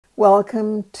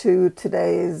Welcome to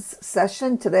today's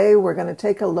session. Today we're going to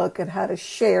take a look at how to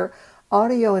share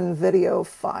audio and video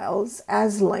files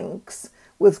as links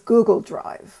with Google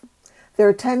Drive. There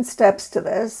are 10 steps to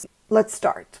this. Let's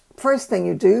start. First thing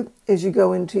you do is you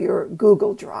go into your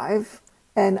Google Drive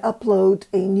and upload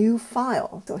a new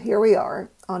file. So here we are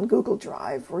on Google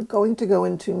Drive. We're going to go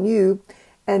into New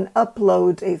and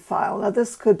upload a file. Now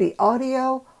this could be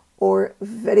audio or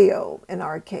video in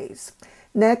our case.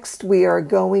 Next, we are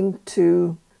going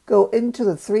to go into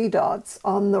the three dots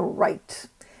on the right.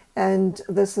 And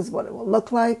this is what it will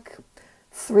look like.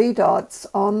 Three dots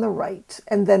on the right.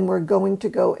 And then we're going to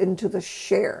go into the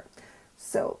share.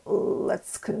 So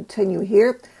let's continue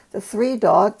here. The three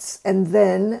dots and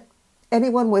then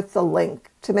anyone with the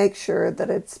link to make sure that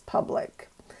it's public.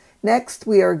 Next,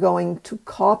 we are going to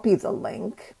copy the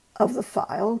link of the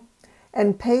file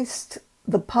and paste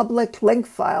the public link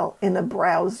file in a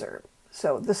browser.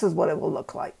 So this is what it will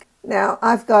look like. Now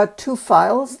I've got two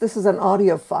files. This is an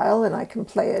audio file and I can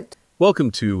play it.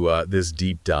 Welcome to this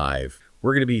deep dive.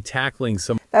 We're going to be tackling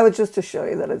some... That was just to show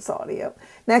you that it's audio.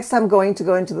 Next I'm going to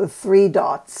go into the three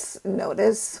dots.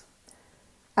 Notice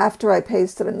after I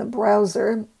paste it in the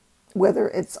browser, whether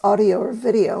it's audio or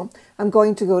video, I'm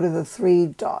going to go to the three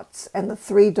dots and the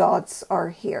three dots are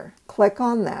here. Click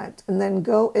on that and then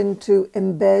go into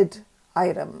embed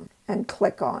item and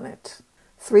click on it.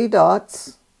 Three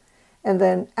dots, and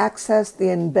then access the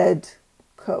embed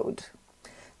code.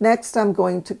 Next, I'm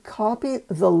going to copy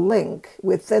the link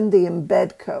within the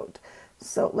embed code.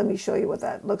 So let me show you what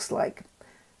that looks like.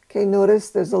 Okay, notice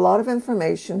there's a lot of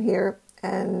information here,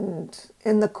 and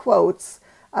in the quotes,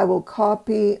 I will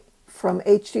copy from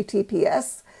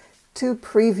HTTPS to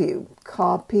preview.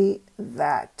 Copy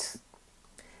that,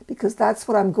 because that's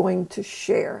what I'm going to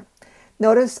share.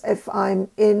 Notice if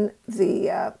I'm in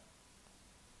the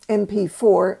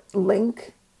MP4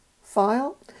 link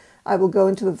file, I will go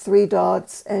into the three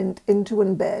dots and into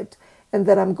embed, and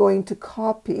then I'm going to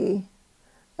copy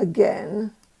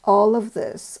again all of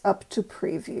this up to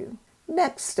preview.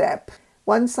 Next step,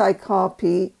 once I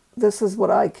copy, this is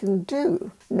what I can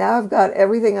do. Now I've got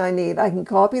everything I need. I can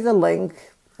copy the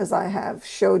link as I have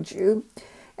showed you,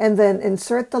 and then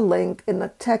insert the link in a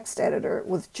text editor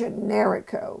with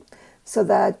Generico so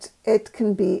that it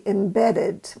can be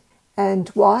embedded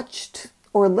and watched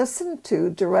or listened to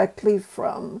directly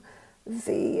from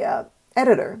the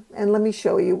editor. And let me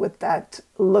show you what that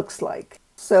looks like.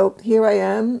 So here I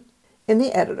am in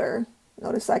the editor.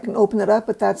 Notice I can open it up,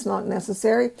 but that's not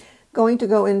necessary. Going to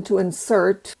go into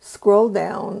Insert, scroll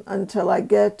down until I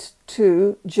get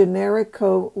to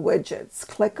Generico Widgets.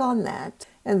 Click on that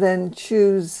and then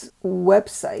choose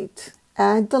Website.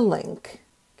 Add the link.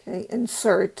 Okay,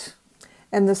 Insert,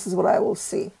 and this is what I will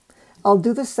see. I'll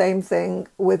do the same thing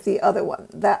with the other one.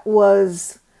 That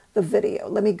was the video.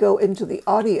 Let me go into the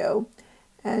audio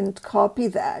and copy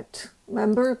that.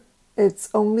 Remember, it's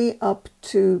only up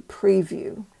to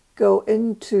preview. Go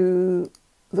into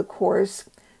the course.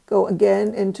 Go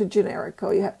again into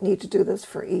Generico. You need to do this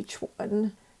for each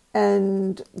one.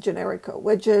 And Generico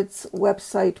Widgets,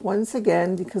 Website once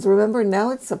again, because remember now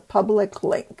it's a public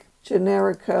link.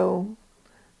 Generico,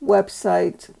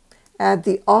 Website. Add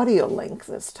the audio link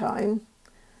this time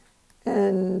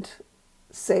and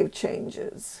save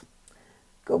changes.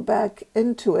 Go back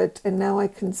into it and now I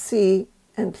can see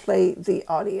and play the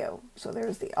audio. So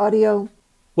there's the audio.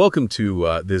 Welcome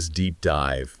to this deep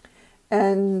dive.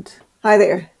 And hi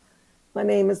there. My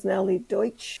name is Nellie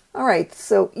Deutsch. All right,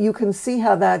 so you can see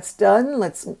how that's done.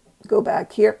 Let's go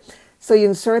back here. So you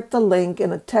insert the link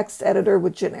in a text editor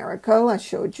with Generico. I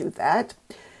showed you that.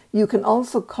 You can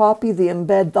also copy the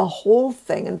embed, the whole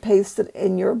thing, and paste it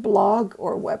in your blog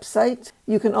or website.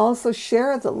 You can also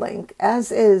share the link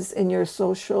as is in your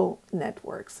social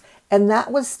networks. And that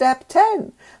was step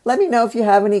 10. Let me know if you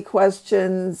have any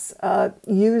questions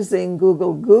using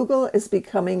Google. Google is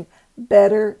becoming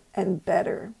better and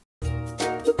better.